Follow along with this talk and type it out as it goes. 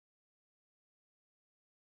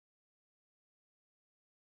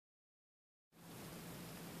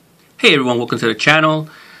Hey everyone, welcome to the channel.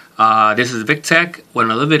 This is VicTech with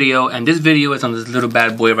another video, and this video is on this little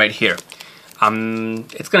bad boy right here.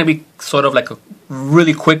 It's going to be sort of like a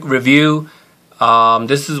really quick review.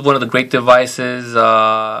 This is one of the great devices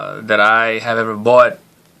that I have ever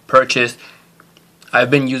purchased. I've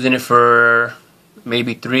been using it for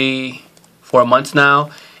maybe 3-4 months now,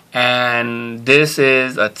 and this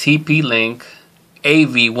is a TP-Link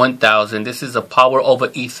AV1000. This is a power over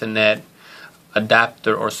Ethernet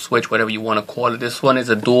adapter or switch, whatever you want to call it. This one is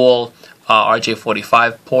a dual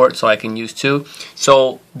RJ45 port, so I can use two.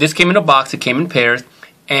 So this came in a box, it came in pairs,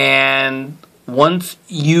 and once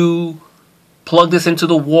you plug this into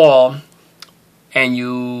the wall and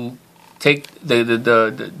you take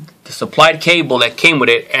the supplied cable that came with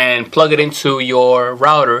it and plug it into your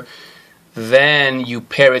router, then you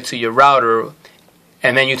pair it to your router,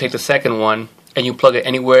 and then you take the second one and you plug it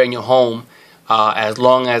anywhere in your home, as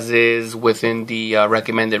long as it is within the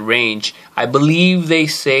recommended range. I believe they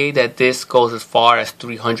say that this goes as far as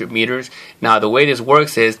 300 meters. Now the way this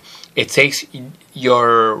works is it takes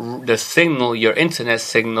the signal, your internet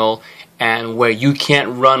signal, and where you can't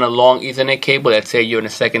run a long Ethernet cable, let's say you're in the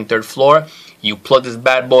second, third floor, you plug this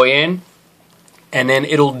bad boy in, and then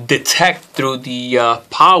it'll detect through the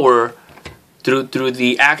power, through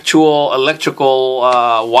the actual electrical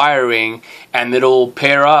wiring, and it'll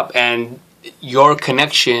pair up, and your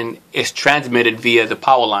connection is transmitted via the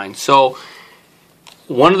power line. So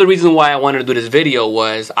one of the reasons why I wanted to do this video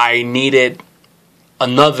was I needed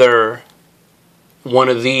another one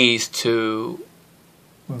of these to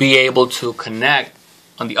be able to connect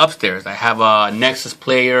on the upstairs. I have a Nexus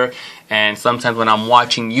player, and sometimes when I'm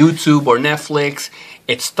watching YouTube or Netflix,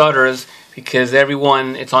 it stutters because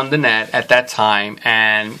it's on the net at that time,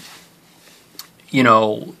 and you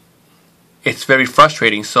know, it's very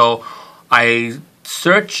frustrating. So I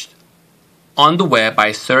searched on the web,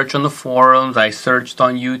 I searched on the forums, I searched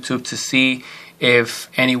on YouTube to see if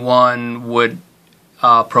anyone would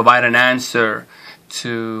provide an answer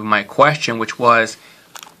to my question, which was,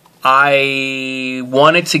 I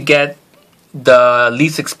wanted to get the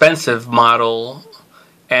least expensive model,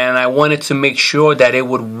 and I wanted to make sure that it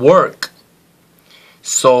would work.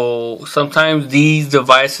 So sometimes these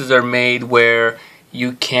devices are made where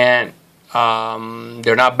you can't,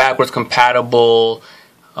 they're not backwards compatible.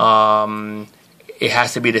 It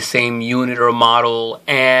has to be the same unit or model,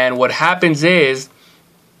 and what happens is,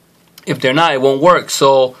 if they're not, it won't work.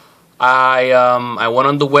 So I went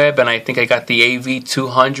on the web, and I think I got the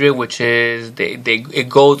AV200, which is it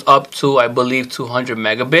goes up to, I believe, 200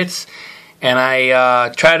 megabits. And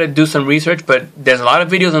I tried to do some research, but there's a lot of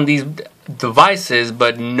videos on these devices,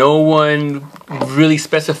 but no one really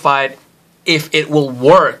specified if it will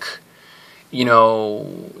work, you know,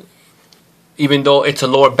 even though it's a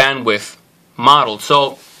lower bandwidth model.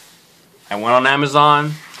 So I went on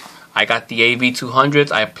Amazon, I got the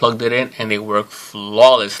AV200s, I plugged it in, and they work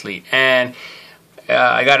flawlessly. And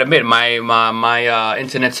I gotta admit, my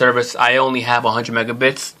internet service, I only have 100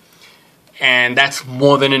 megabits, and that's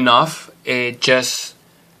more than enough. It just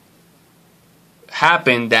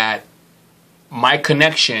happened that my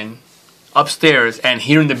connection upstairs and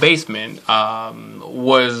here in the basement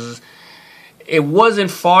it wasn't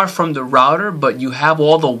far from the router, but you have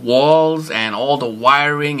all the walls and all the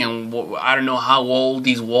wiring, and I don't know how old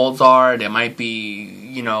these walls are. There might be,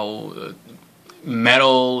 you know,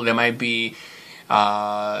 metal, there might be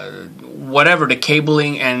whatever, the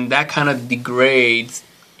cabling, and that kind of degrades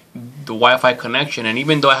the Wi-Fi connection. And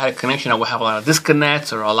even though I had a connection, I would have a lot of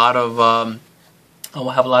disconnects, or a lot of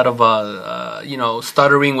you know,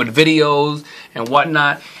 stuttering with videos and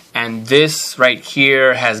whatnot. And this right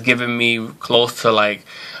here has given me close to, like,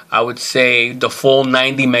 I would say the full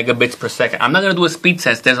 90 megabits per second. I'm not going to do a speed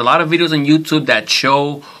test. There's a lot of videos on YouTube that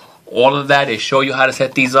show all of that. They show you how to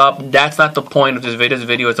set these up. That's not the point of this video. This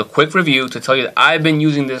video is a quick review to tell you that I've been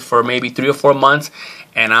using this for maybe 3 or 4 months,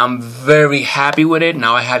 and I'm very happy with it.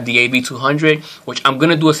 Now I have the AV200, which I'm going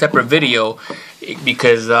to do a separate video,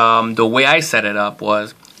 because the way I set it up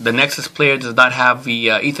was, the Nexus player does not have the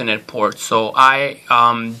Ethernet port, so I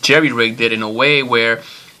jerry-rigged it in a way where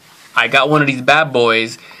I got one of these bad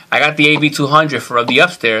boys. I got the AV200 for the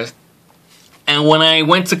upstairs, and when I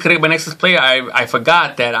went to connect my Nexus player, I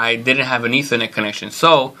forgot that I didn't have an Ethernet connection.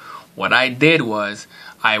 So what I did was,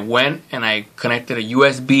 I went and I connected a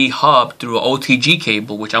USB hub through an OTG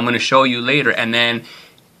cable, which I'm going to show you later, and then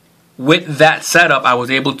with that setup, I was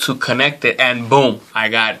able to connect it, and boom,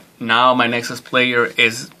 now my Nexus player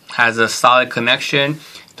has a solid connection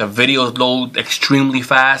The videos load extremely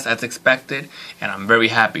fast as expected, and I'm very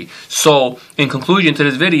happy. So in conclusion to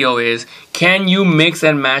this video is, can you mix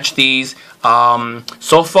and match these?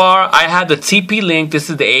 So far I have the TP-Link. This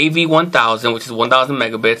is the AV1000, which is 1000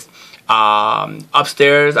 megabits.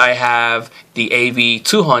 Upstairs I have the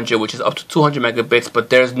AV200, which is up to 200 megabits, but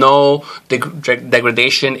there's no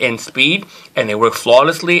degradation in speed, and they work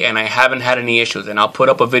flawlessly, and I haven't had any issues, and I'll put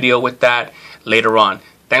up a video with that later on.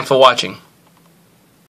 Thanks for watching.